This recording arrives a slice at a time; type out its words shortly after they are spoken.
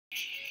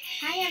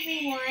Hi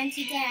everyone,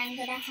 today I'm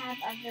gonna have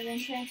a villain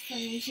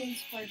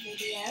transformations for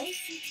videos.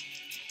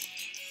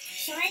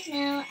 So right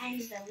now I'm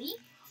Zoe.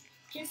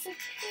 Just a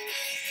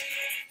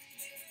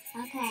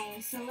Okay,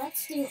 so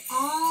let's do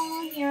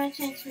all hero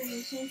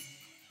transformations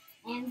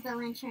and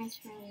villain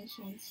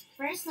transformations.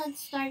 First let's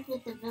start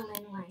with the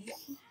villain ones.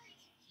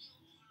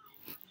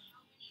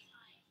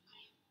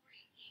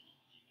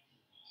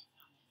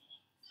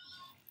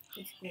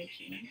 It's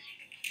glitching.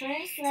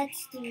 First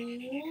let's do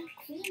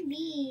Queen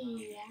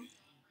Bee.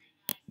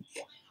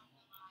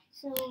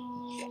 So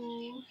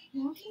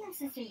I'm looking at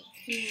such a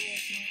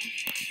curious now.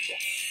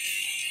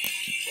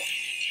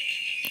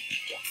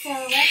 So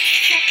let's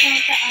check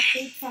out the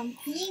update from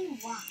Queen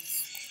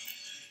Wasp.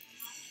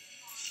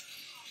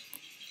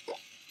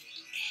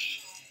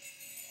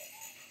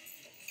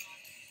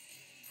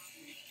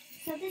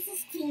 So this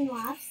is Queen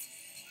Wasp.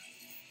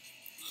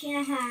 She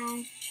has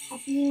a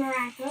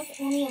Miraculous,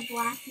 only a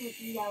black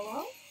with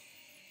yellow.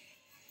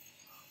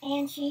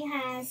 And she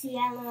has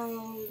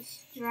yellow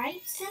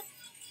stripes.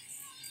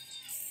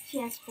 She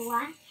has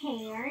black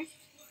hair,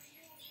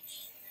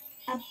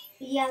 a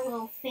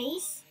yellow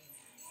face.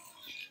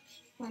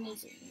 Let me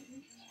zoom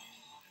in.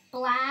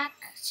 Black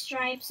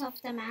stripes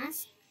of the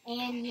mask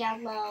and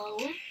yellow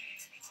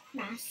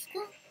mask.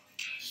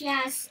 She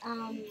has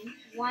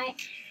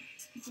white,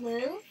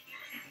 blue,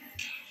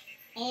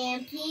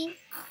 and pink.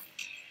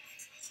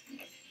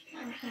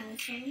 Okay,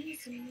 so let me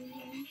zoom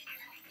in.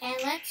 And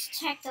let's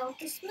check out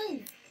the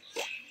smooth.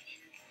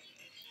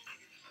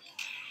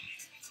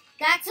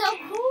 That's so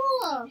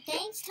cool!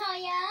 Thanks,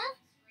 Taya!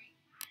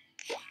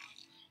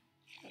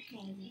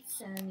 Okay,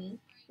 so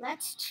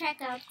let's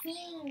check out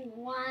Queen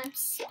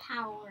Wasp's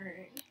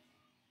power.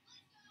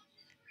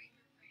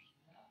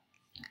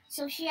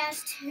 So she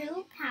has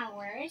two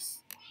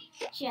powers.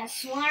 She has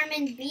Swarm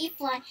and Bee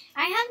Fly.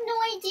 I have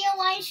no idea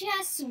why she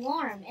has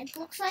Swarm. It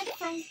looks like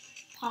from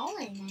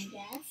pollen, I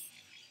guess.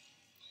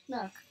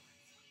 Look.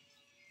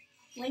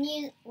 When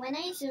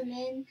I zoom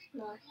in,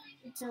 look,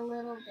 it's a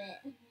little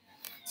bit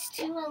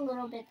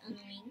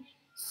annoying.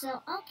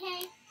 So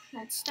okay,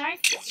 let's start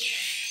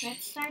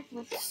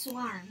with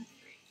Swarm.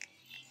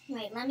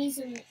 Wait, let me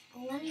zoom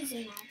out a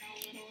little.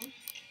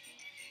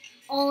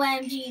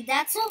 OMG,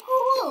 that's so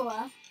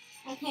cool!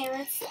 Okay,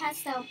 let's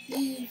test out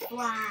Bee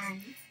Fly.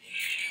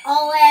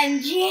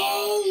 OMG!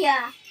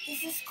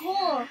 This is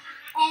cool.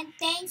 And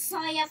thanks,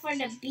 Soya, for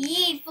the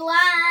Bee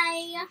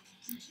Fly.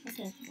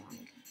 Okay,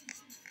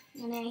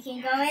 and then I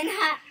can go in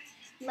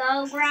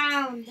low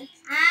ground.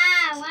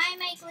 Ah, why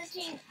am I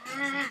glitching?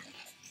 Ah.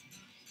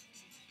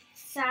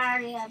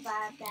 Sorry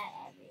about that,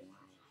 everyone.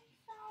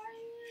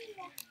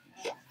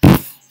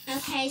 Sorry.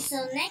 Okay, so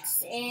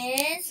next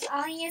is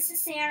Alia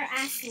Cesare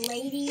as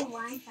Lady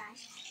Wi-Fi.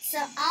 So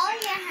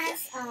Alia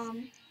has a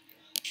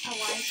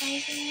Wi-Fi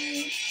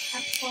thing, a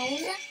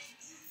phone.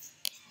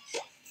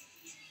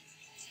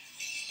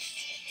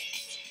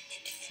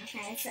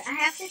 Okay, so I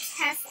have to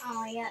test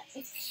Alia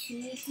if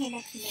she can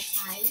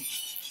hypnotize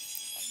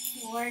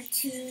for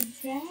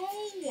today.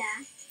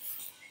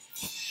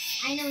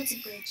 I know it's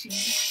glitching.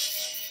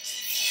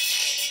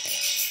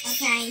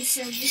 Okay,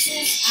 so this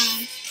is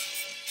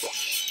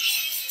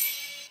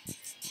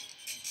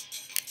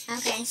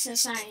okay, so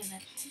sorry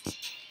about that.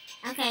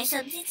 Okay,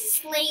 so this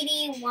is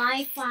Lady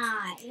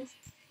Wi-Fi.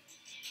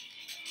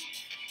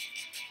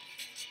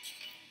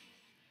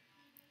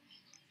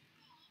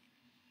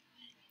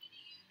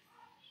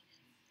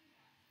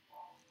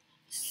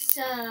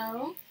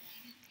 So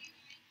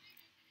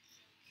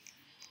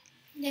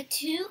the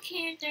two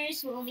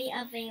characters will be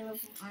available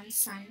on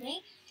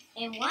Sunday,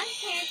 and one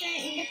character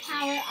in the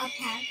Power Up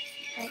pack.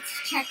 Let's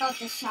check out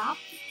the shop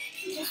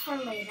just for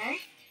later.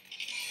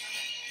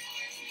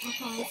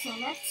 Okay, so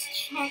let's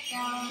check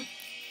out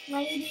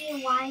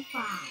Lady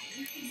Wi-Fi.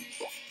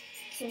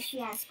 So she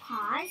has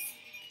paws.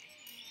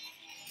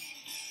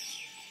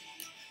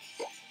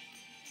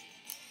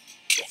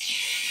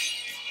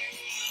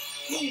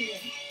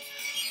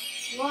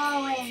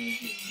 Whoa,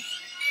 OMG.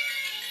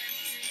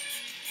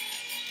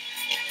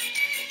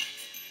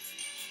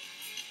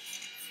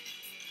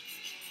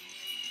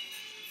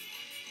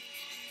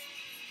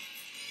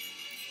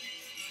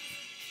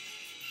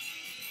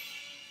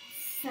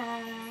 So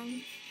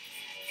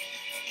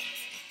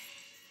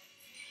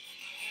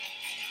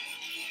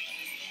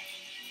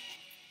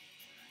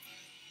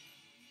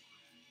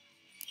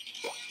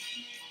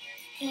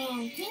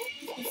and pink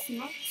is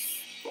next.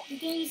 You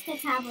can use the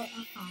tablet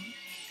or phone.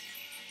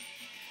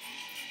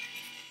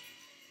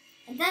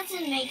 It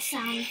doesn't make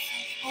sound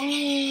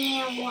only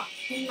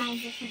in my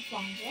different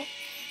gadget.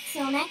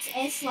 So next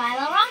is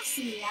Lila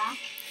Rossia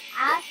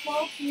as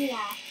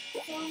Volpia.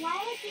 So why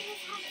would you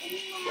have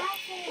any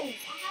Miraculous?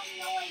 I have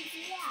no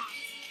idea.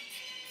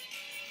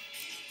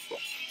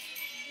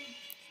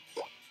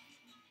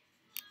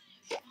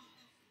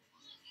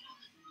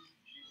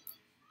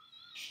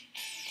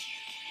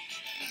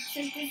 So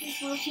this is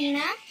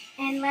Volpina,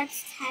 and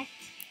let's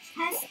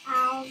test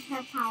out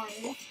her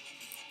powers.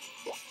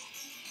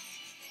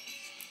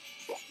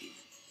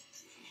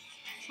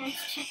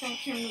 Let's check out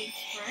her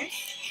moves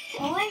first.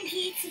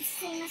 OMG, it's the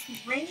same as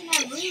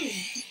Raina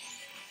Rouge.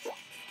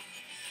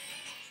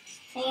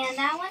 And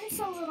that one is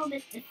a little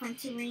bit different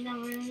to Raina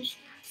Rouge.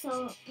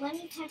 So let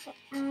me check.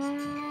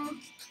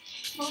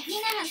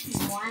 Volcana has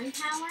one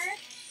power.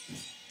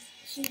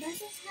 She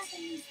doesn't have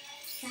any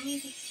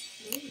sounds of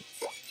flute.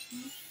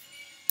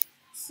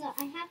 So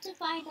I have to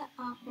buy the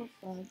Aqua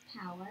Bug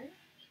power.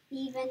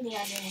 Even the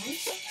other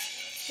ones.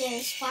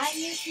 There's 5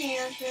 new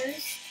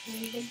characters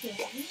in the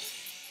game.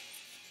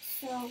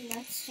 So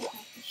let's check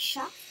out the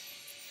shop.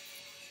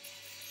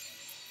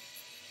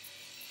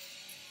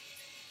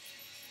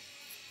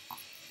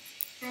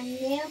 A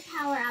new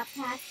power up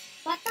pack.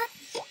 But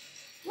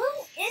who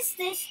is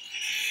this?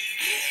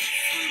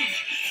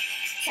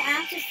 So I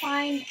have to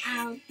find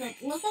out.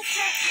 But look at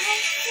her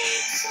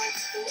outfit, so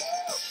cool.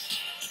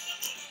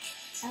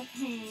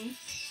 Okay.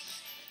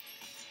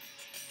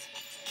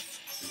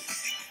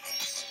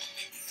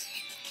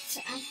 So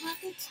I have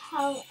to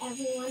tell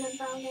everyone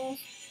about it,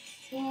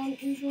 and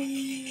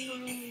even my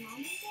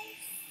mom does.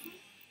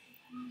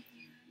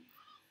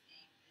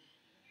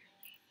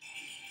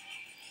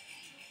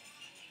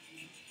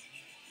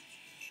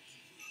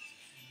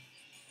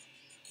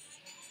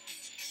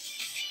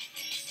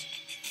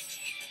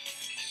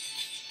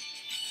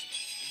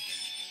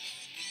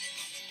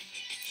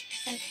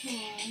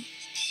 Okay.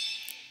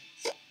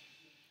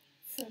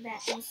 So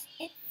that is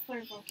it for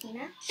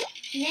Volcana.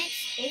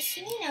 Next is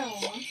Nino.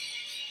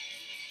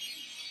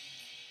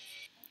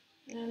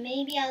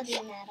 Maybe I'll do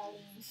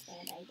Natalie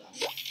instead, I guess.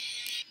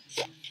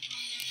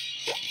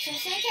 So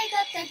since I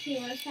got the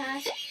Hero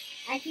Pass,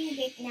 I can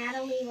get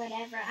Natalie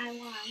whatever I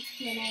want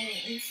when I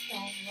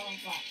install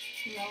Roblox,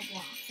 I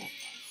guess.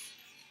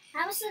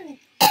 I was a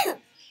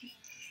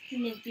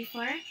noob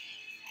before.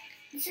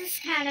 This is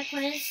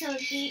Cataclysm, so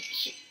she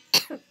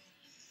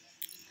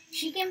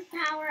can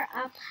power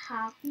up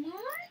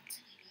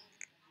Hawkmoth.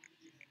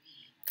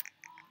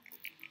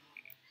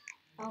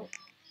 Oh.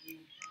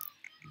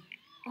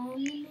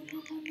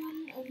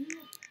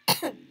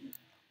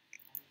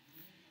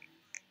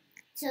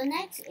 So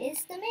next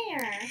is the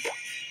mirror.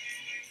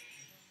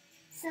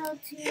 So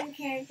 2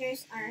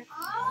 characters are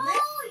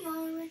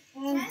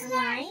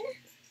Ondine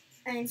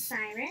and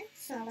Syren.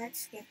 So let's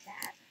skip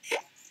that.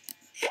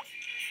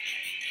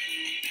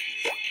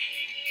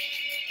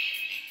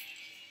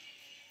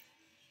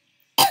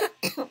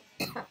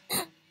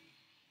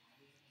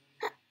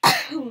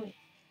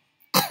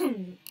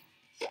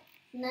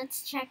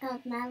 Let's check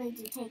out Melee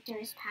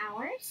Detector's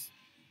powers.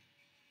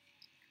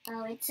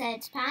 Oh, it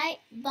says by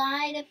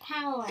the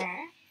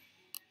power.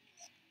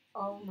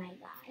 Oh my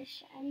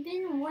gosh, I've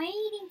been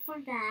waiting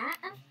for that.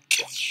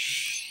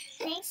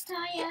 Thanks,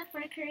 Toya,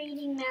 for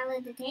creating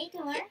Melee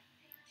Detector.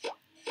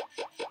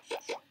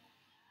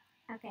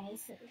 Okay,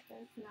 so it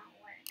does not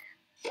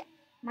work.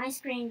 My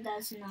screen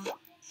does not.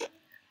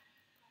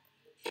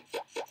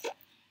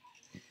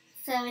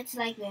 So it's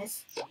like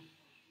this.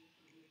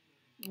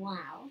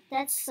 Wow,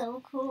 that's so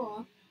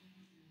cool.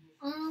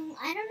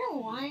 I don't know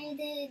why I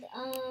did,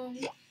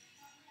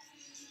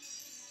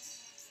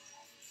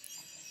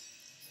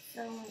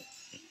 so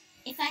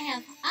if I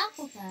have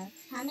Aqua,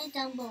 comment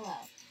down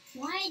below.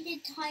 Why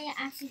did Toya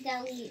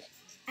accidentally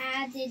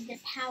added the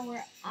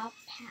power up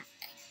pack?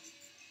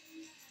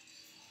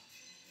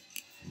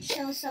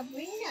 So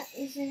Sabrina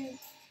isn't.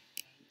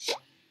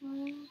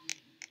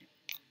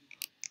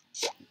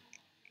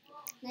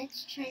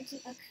 Let's try to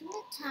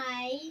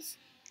acclimatize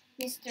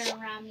Mr.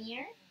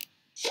 Ramir.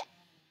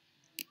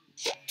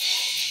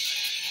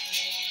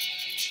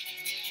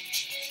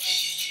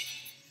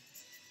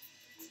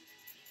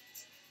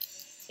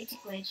 It's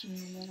glitching a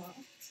little.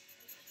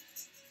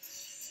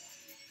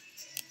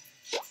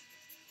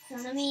 So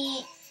let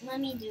me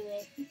do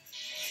it.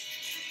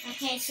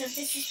 Okay, so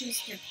this is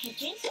Mr.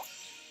 Pigeon.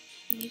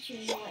 Let me show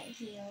you what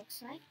he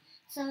looks like.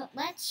 So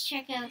let's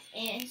check out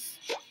his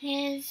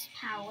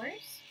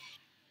powers.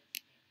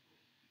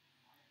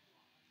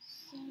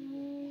 So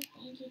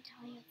thank you,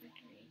 Toya, for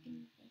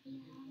creating the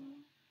video.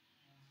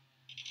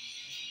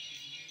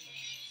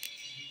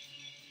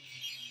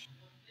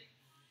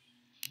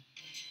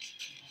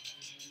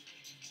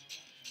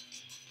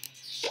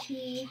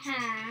 He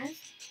has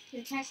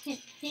protected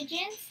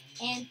pigeons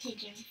and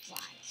pigeon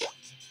flies.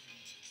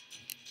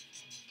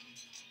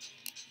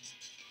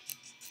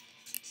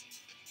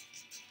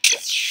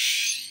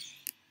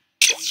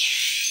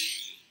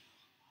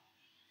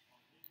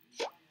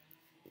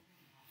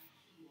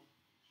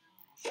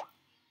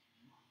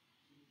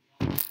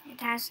 It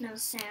has no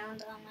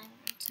sound on my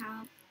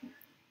laptop.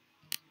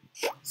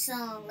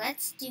 So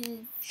let's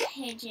do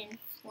pigeon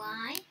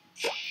fly.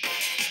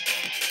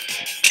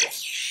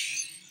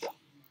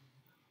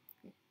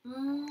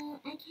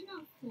 I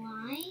cannot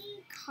fly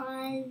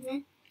cause.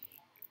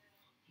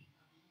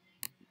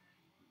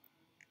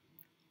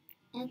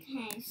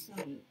 Okay, so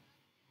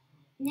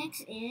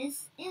next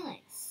is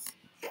Elix.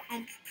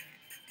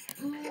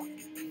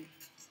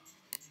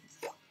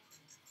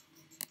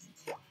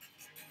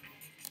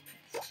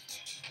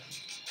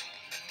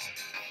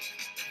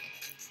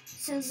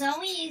 So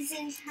Zoe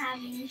isn't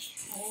having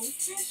show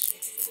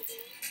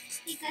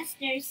pressure. because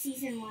there's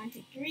season 1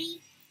 to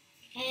 3,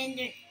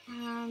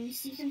 and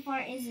season 4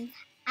 isn't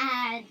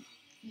ad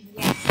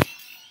yet.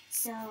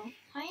 So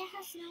Toya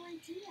has no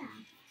idea.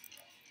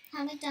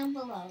 Comment down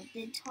below.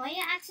 Did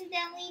Toya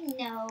accidentally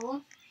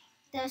know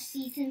the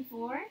season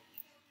 4?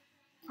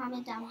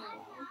 Comment down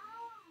below.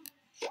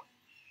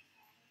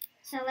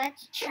 So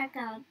let's check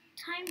out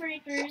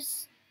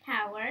Timebreaker's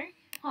power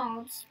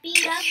called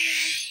Speed Up.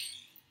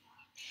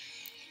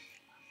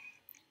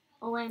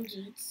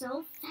 OMG, it's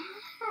so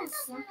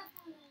fast.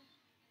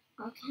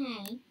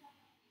 Okay.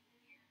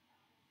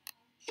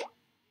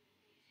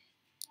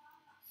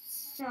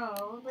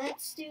 So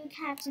let's do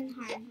Captain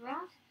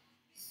Hardrock.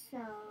 So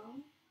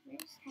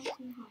where's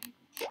Captain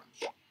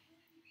Hardrock?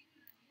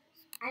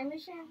 I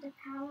wish I had the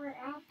power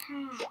up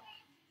pack.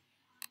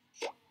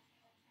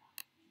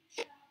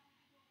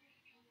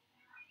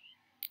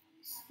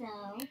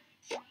 So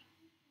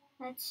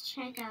let's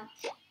check out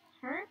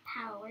her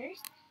powers.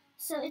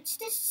 So it's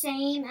the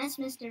same as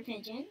Mr.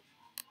 Pigeon.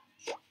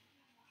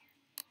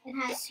 It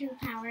has 2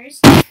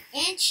 powers,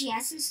 and she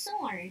has a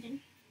sword.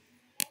 And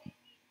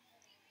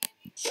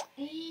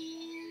I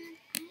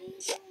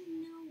don't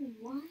know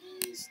why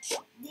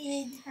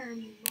did her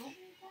mother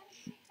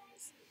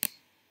guys?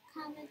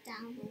 Comment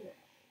down below.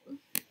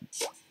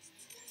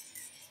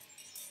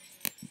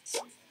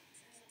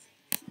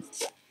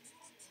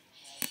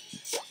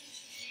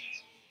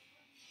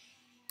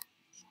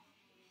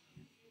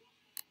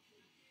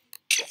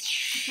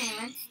 Okay,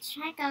 let's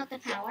check out the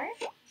power.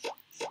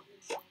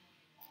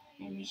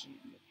 I wish I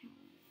had the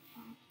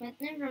power, but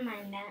never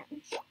mind that.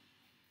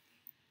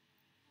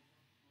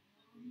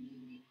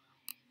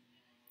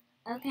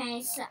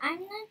 Okay, so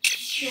I'm not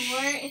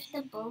sure if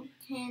the boat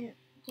can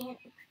get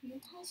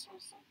acclimatized or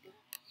something.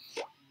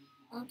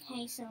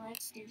 Okay, so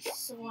let's do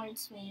sword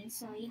swing.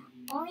 So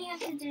all you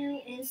have to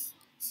do is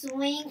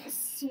swing,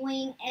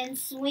 swing, and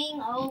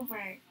swing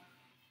over.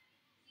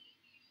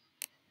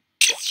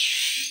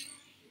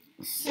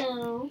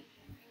 So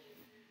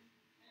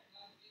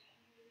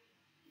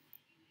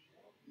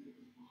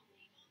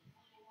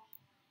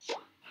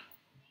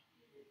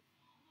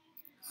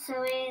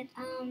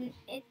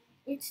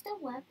it's the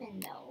weapon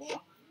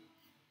though.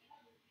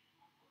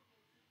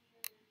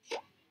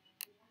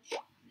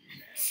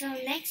 So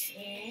next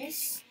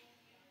is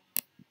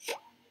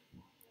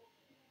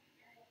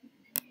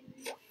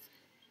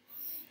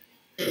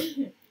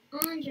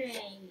Andre.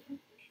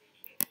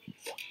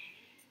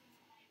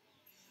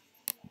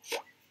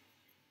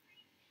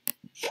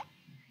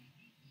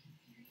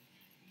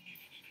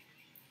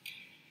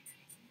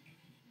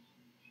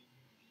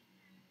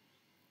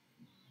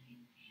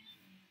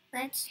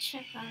 Let's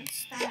check out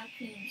Style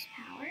Queen's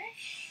power.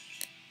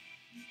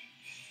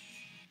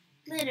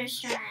 Glitter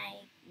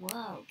Strike.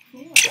 Whoa,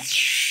 cool.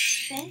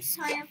 Thanks,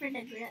 Toya, for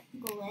the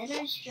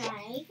Glitter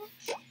Strike.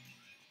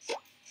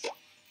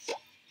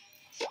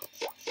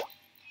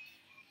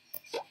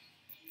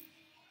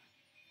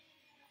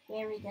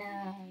 There we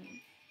go.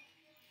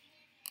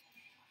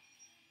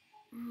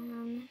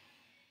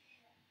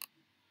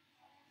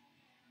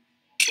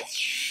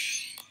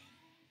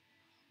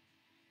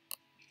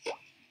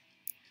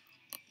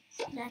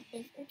 That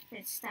is it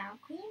for Style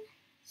Queen.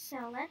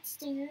 So let's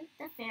do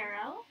the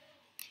Pharaoh.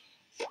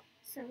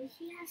 So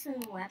he has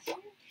a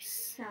weapon.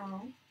 So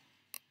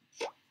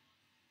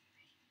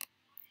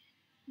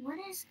what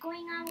is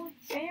going on with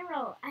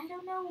Pharaoh? I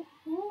don't know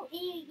who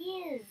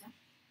he is.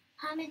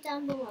 Comment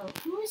down below.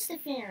 Who is the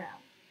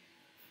Pharaoh?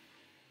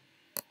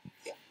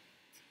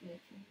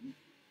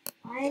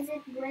 Why is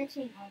it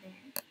glitching over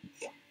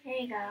there? There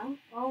you go.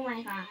 Oh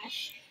my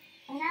gosh.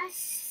 And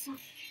that's oh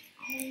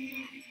my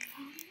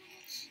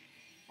gosh.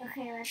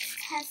 Okay, let's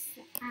test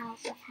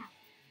out the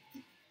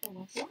power. The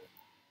weapon.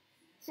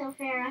 So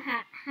Pharaoh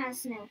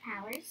has no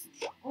powers.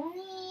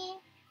 Only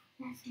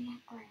has a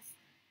necklace.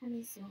 Let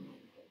me zoom in a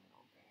little bit.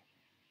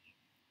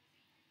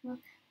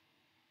 Look,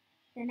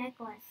 the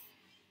necklace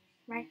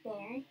right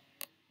there.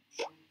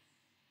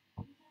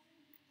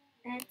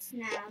 Let's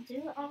now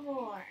do a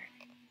roar.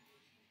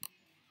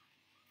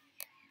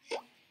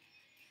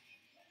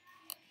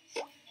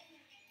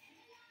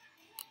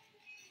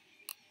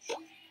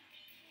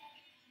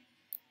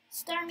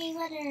 Stormy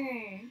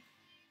weather.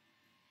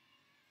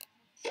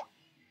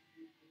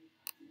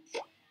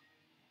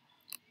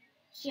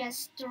 She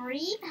has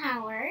 3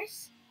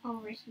 powers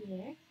over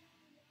here.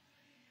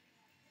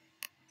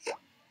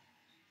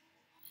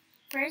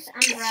 First,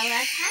 umbrella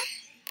attack.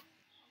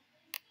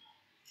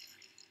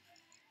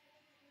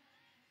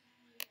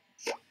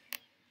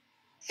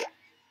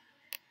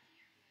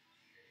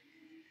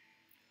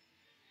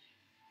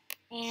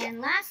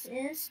 And last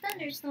is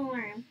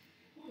thunderstorm,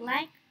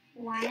 like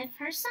one of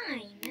her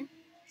sign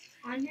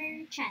on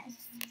her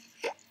chest.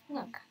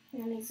 Look,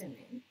 let me zoom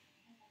in.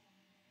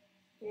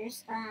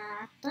 There's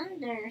a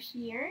thunder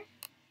here.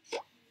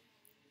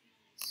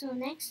 So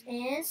next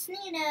is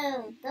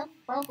Nino, the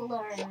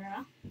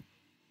bubbler.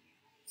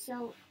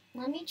 So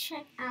let me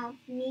check out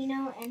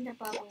Nino and the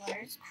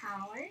bubbler's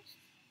powers.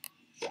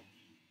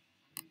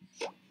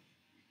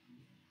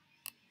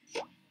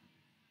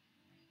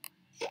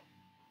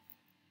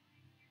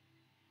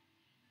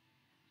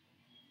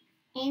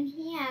 And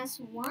he has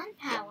one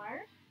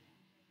power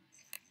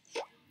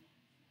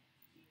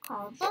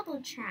called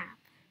Bubble Trap.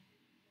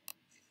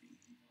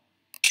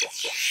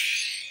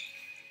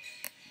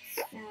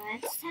 So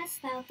let's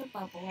test out the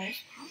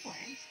Bubbler's power.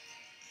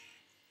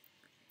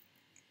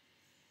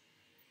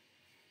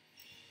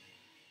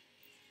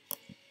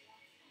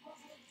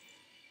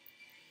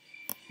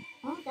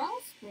 Oh, that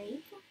was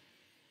great.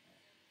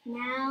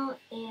 Now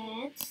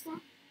it's...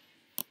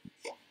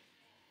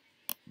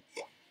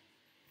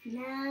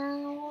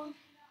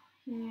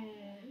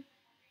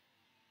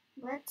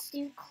 Let's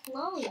do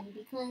Chloe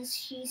because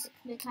she's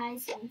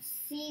hypnotized in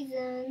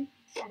season...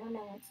 I don't know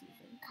what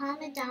season.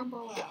 Comment down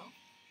below.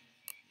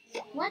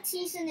 What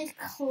season is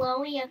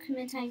Chloe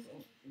hypnotized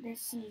in the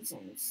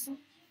seasons?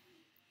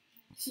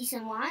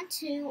 Season 1,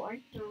 2, or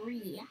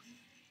 3?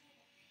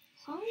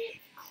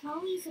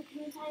 Chloe's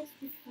hypnotized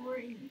before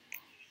in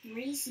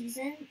 3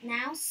 seasons.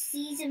 Now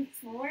season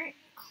 4,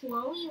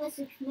 Chloe was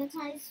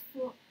hypnotized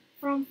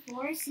from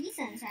 4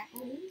 seasons at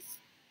least.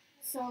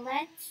 So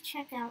let's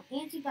check out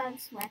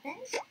Antibug's weapon.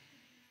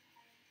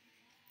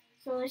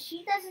 So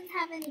she doesn't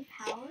have any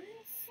powers.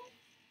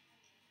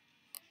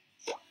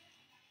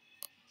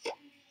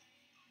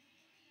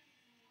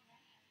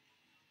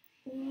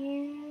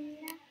 And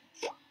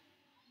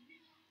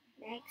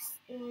next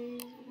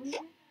is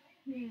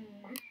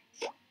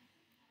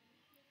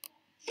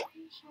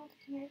show the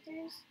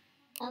characters.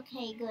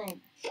 Okay, good.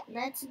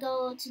 Let's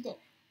go to the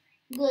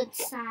good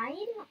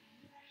side.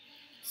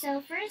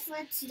 So first,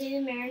 let's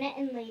do Marinette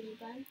and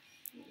Ladybug.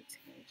 Let's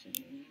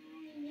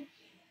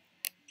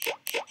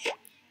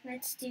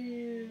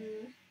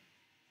do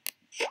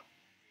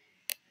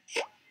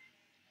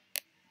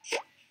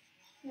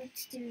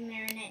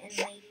Marinette and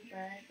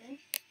Ladybug.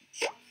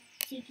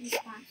 Tiki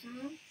spots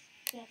on.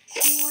 Get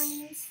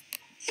coins.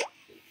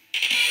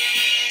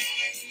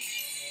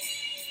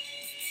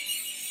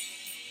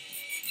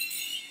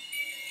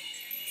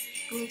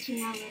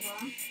 Glitching a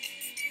little.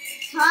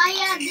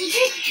 Taya, did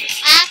you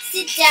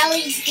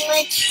accidentally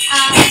glitch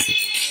us?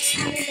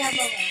 Comment down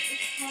below. Is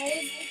Taya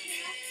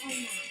glitching us or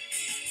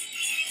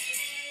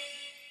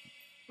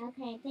not?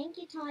 Okay, thank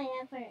you, Taya,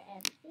 for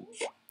everything.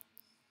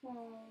 So,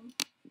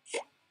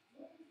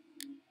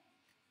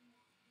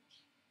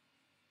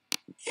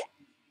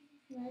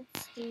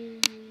 let's do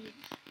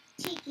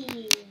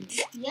Tiki,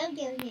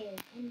 Yo-Yo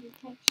Hit, and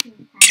Detection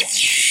Power.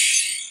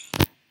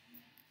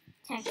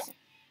 Text.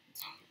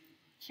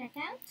 Check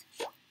out.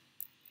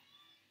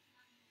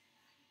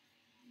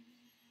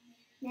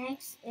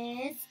 Next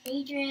is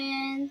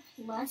Adrian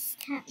plus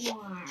Cat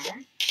Noir.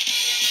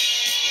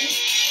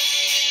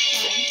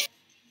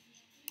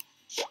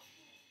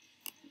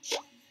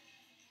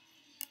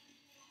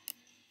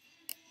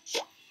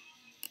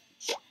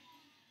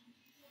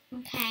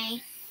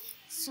 Okay,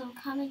 so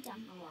comment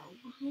down below.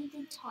 Why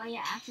did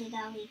Toya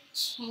accidentally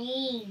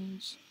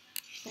change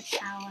the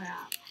power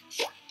up?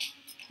 The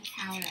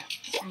power up,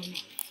 I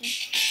meant.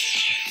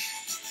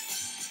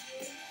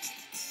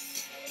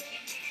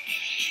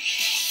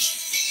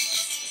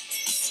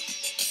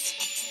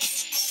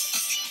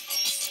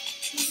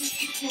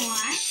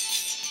 Noir.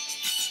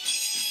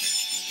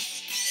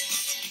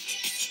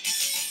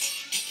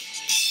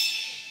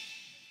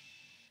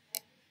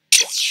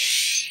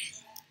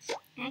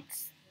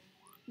 X.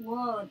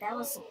 Whoa, that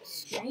was a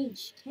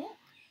strange tip.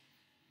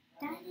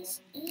 That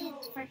is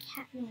it for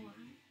Cat Noir.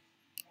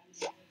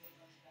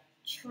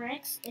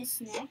 Trix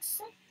is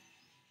next.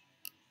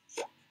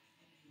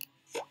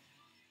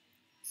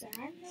 So I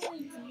have no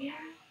idea.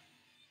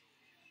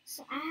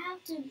 So I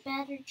have to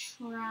better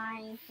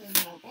try for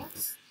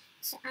Robux.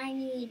 So I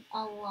need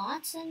a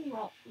lot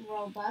of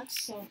Robux,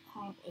 so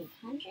called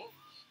 800,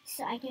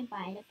 so I can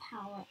buy the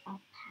power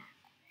up pack.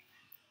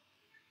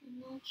 I'm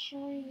not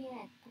sure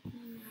yet, but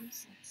my mom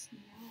says no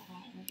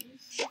already.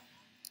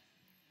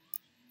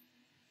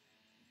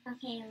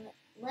 Okay,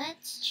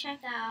 let's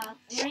check out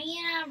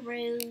Reina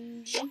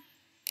Rouge.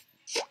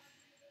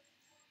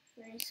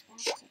 First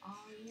back to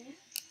Aria.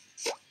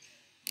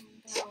 And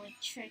go with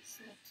Trix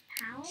with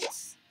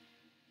Palace.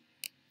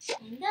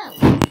 And go.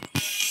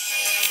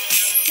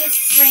 This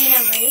Reina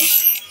Rouge.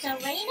 So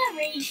Reina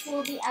Rouge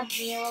will be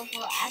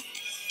available at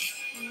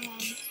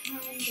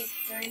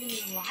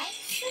 230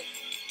 likes.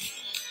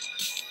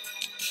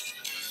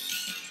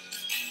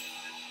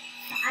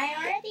 So I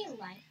already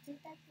liked it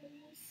at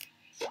least.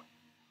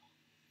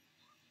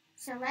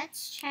 So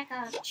let's check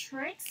out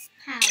Trix's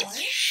power.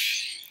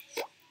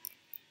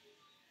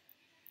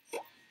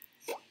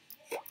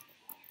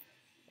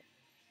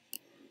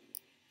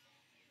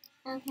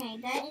 Okay,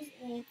 that is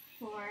it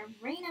for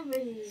Reina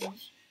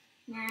Rouge.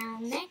 Now,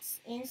 next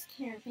is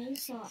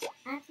Carapace. So,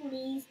 at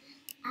least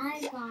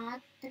I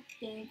got the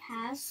Game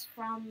Pass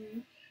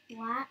from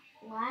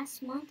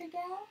last month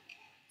ago.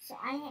 So,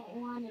 I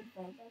wanted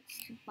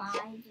Robux to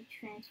buy the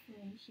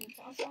Transformations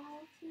also,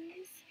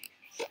 please.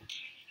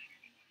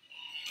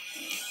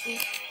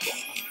 Oops.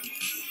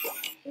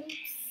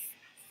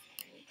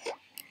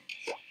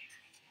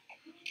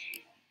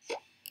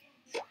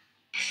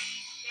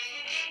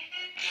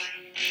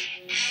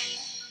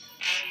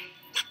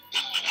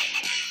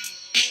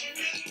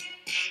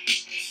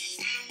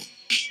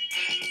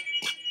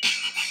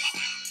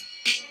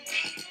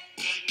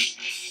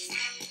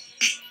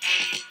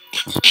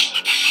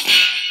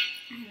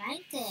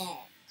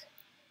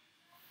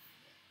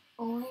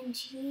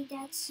 OMG,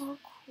 that's so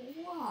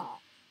cool.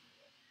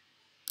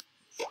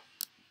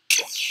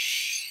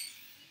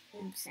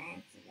 Oops, I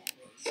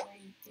accidentally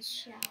break the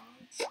shell.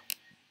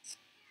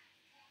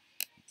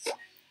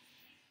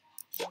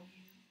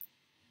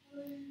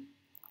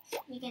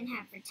 We can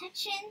have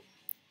protection.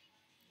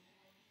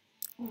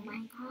 Oh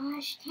my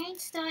gosh,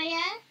 thanks,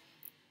 Toya.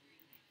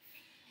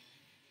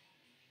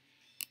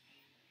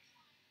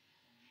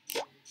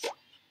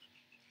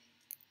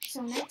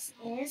 So next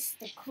is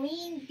the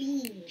Queen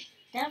Bee,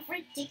 the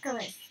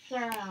ridiculous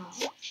girl.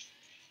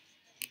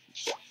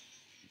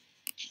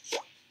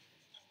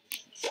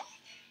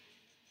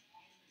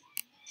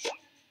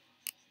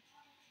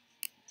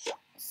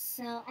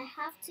 So I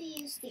have to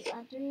use the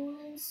other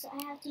ones.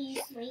 I have to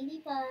use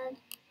Ladybug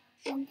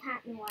and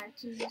Cat Noir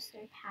to use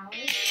their powers. The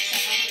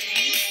other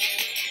ones.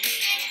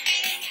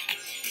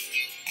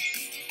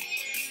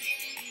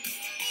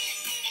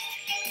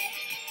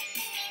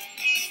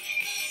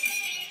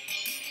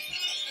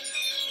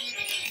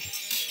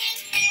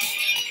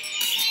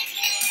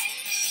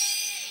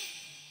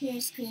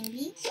 Here's Queen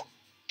Bee.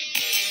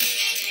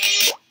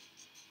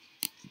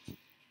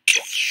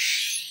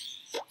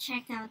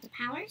 Check out the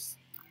powers.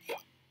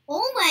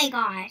 Oh my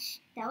gosh,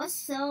 that was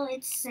so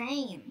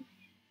insane.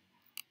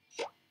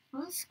 That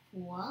was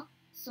cool.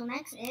 So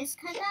next is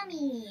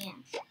Kagami.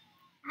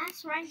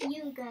 That's right,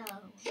 you go.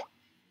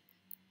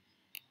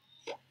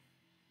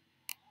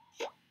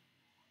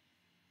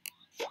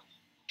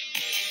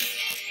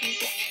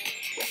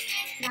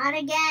 Not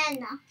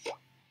again.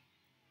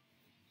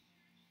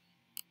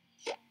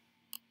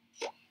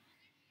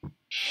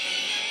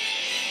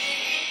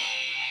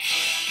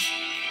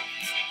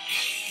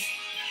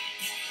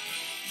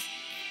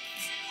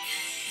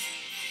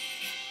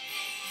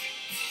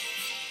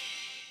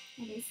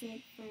 That is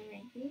it for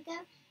Rebuga.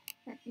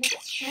 But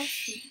let's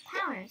see the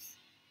powers.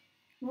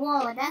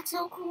 Whoa, that's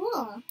so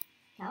cool.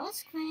 That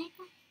was quick.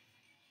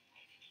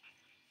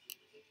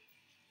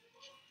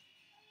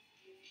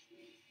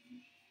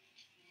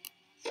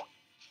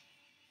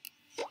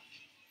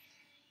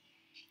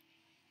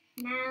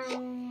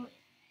 Now,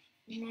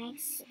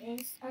 next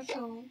is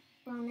Auto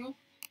Bonnet.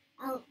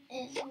 Oh,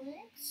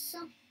 Alex.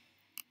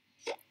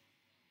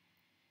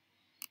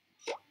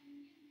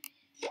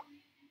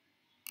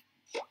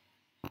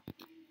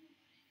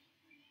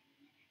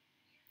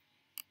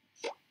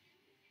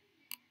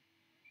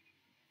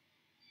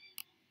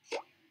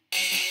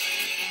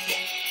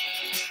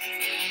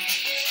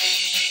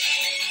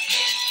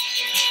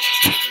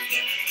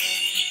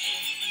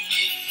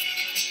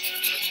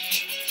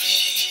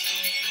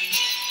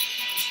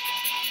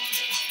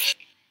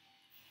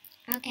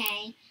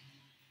 Okay.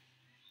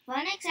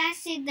 Bonnex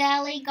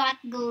accidentally got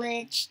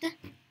glitched.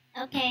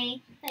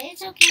 Okay, but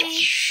it's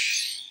okay.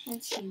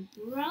 Let's see,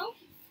 Bro.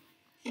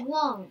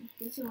 Whoa,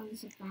 this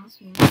one's a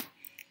fast one.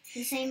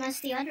 The same as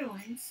the other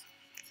ones.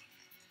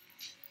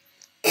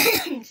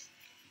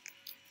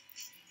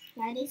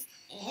 That is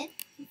it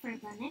for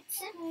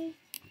Bonnex.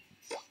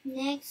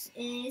 Next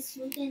is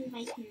Lucan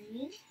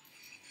Vicarian.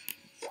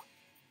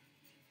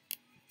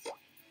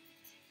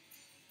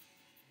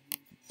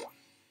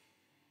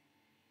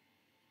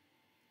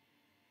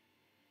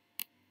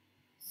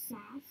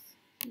 Sass.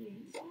 Here we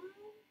go.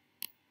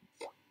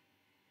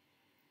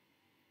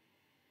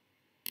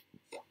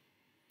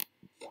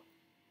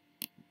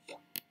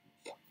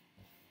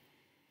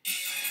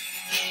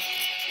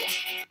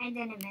 I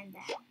didn't mean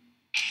that.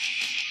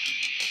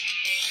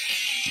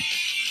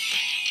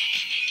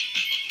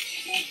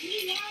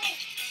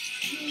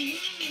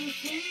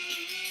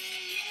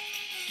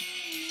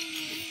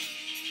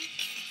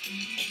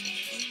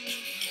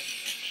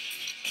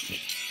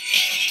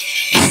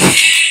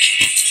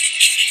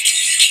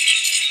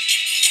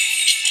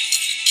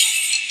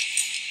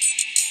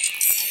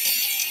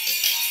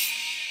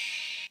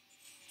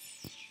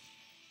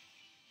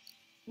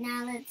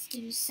 Now let's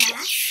do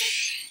Sass.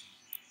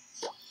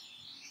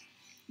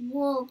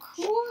 Whoa,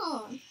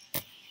 cool.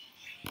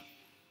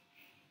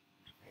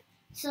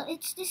 So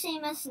it's the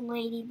same as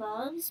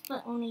Ladybugs,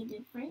 but only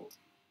different.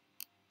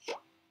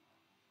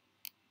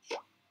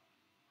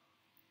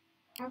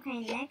 Okay,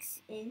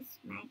 next is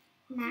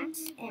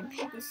Max and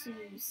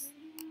Pegasus.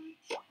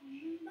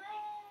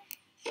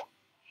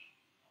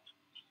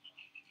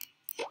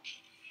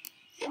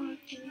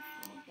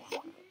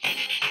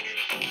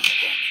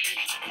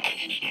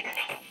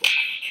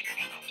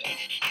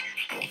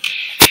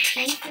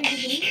 Thanks for the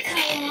game,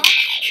 Kyle.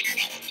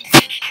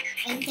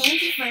 And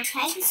thank you for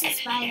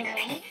Pegasus, by the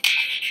way.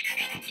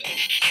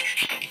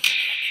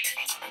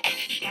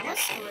 That was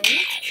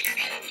great.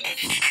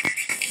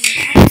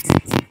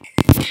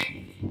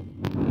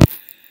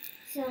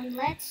 So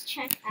let's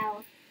check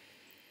out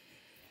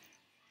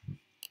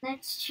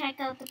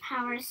the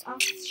powers of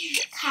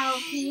Cow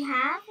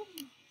P-Hab.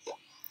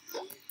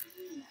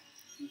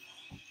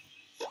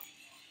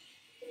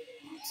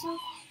 That's so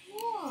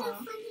cool.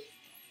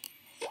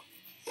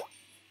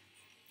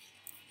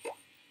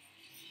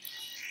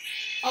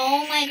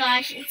 Oh my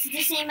gosh, it's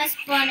the same as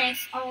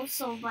Bonnex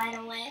also, by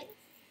the way.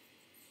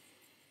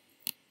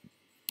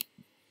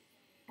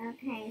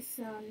 Okay,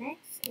 so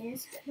next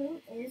is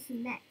who is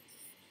next?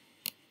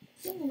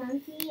 King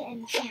Monkey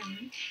and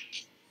Kim.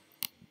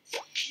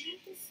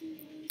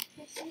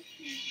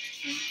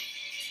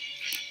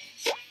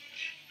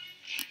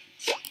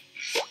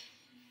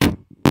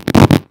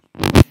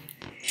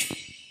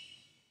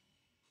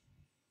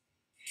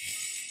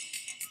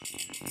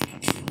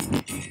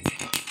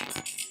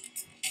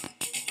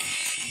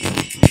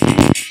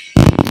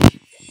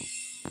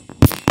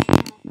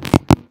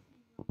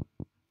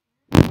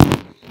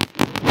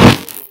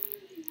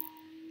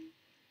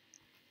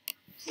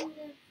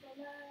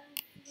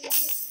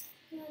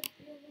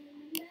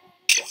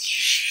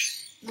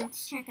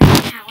 Let's check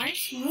out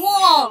powers.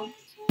 Whoa!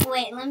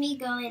 Wait, let me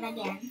go in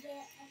again.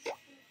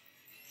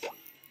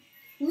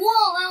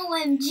 Whoa,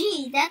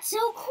 OMG, that's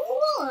so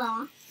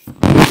cool!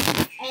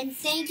 And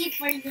thank you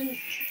for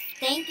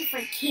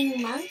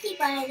King Monkey,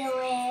 by the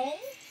way.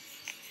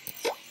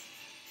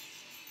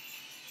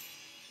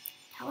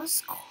 That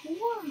was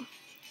cool.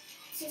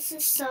 This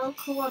is so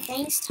cool.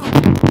 Thanks, Tom.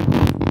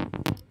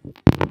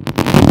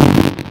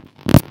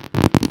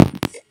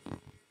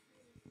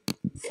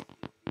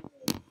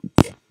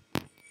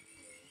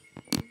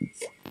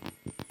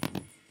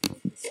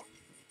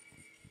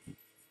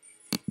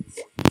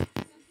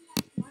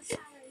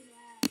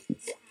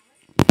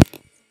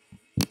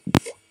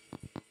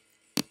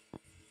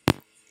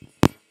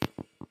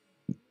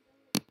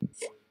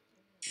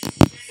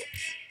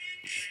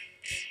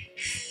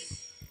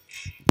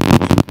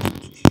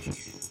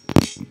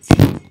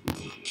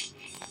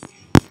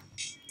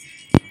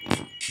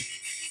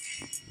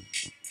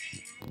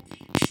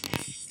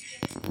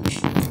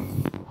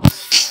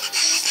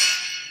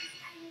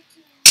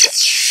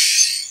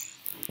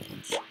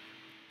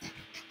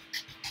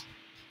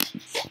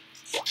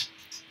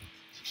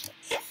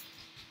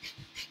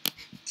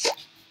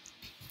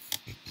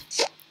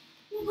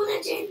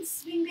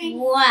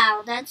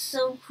 Wow, that's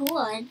so cool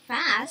and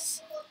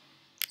fast.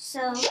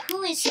 So,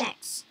 who is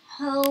next?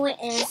 Who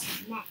is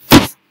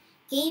next?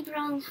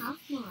 Gabriel and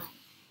Hoffman.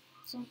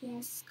 So,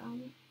 here's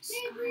Scarlet.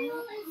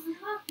 Gabriel is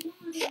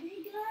Hoffman,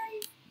 hey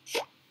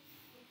guys.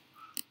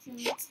 So,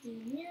 let's do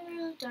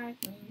Neuro, Dark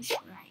Wings,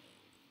 right.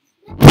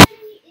 Next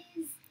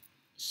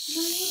is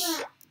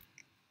Marilla.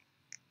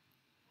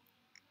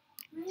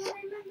 Marilla,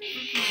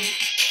 remember?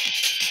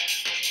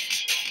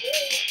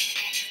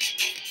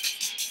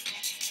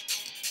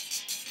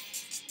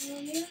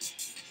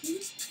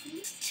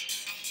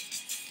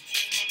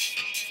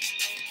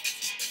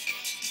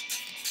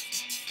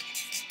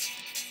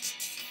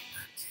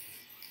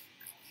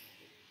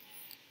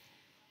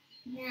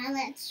 Now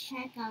let's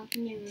check out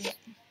Neuro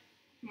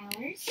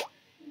powers.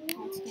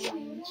 Let's go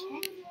and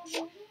check.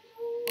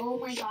 Oh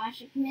my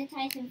gosh, it can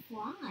hypnotize and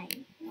fly.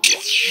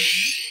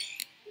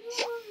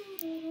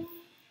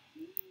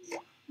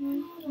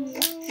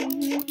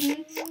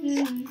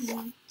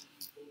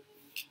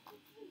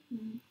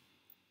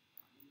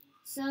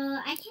 So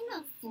I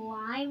cannot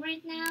fly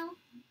right now.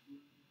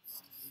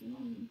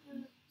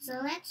 So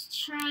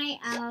let's try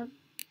out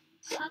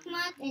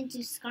Hawkmoth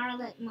into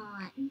Scarlet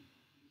Moth.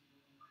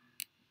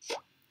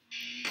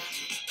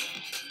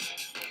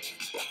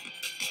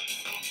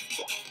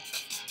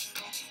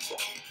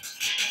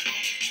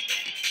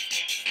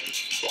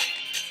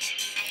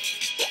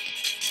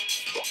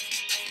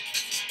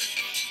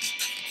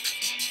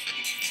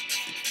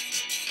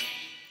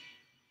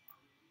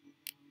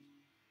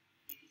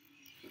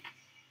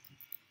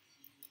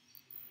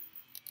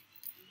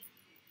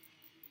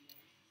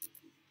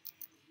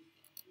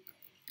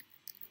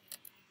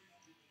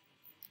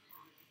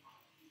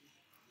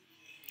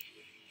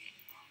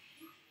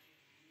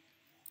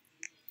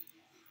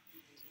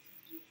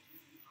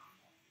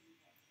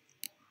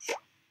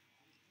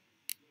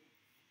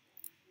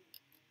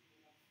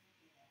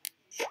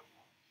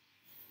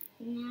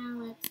 Now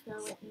let's go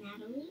with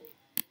Natalie.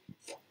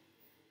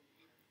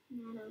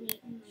 Natalie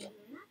and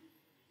Layla.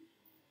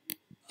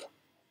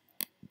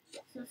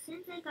 So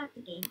since I got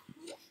the game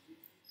pass,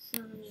 so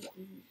let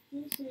me do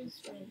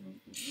uses for my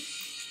game.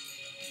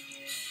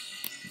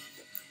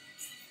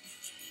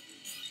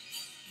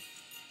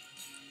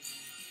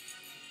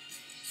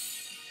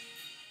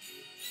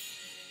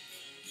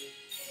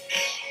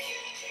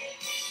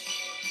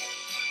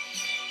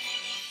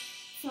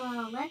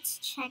 So let's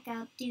check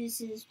out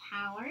Deuce's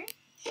power.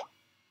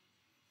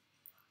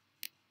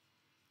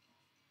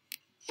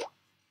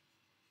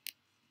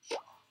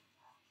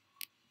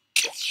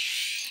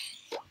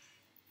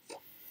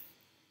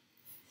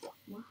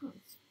 Wow,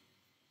 it's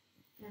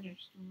better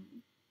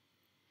storm.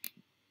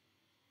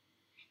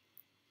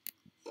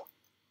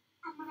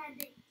 I'm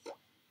ready.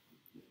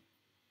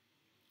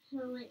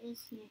 Who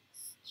is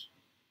next?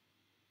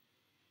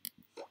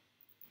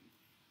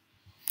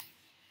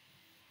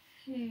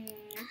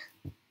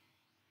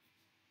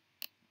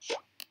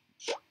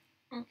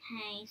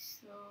 Okay,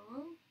 so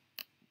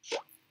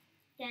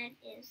that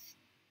is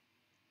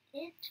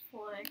it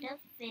for the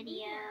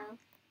video.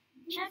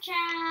 Ciao,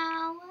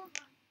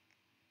 ciao!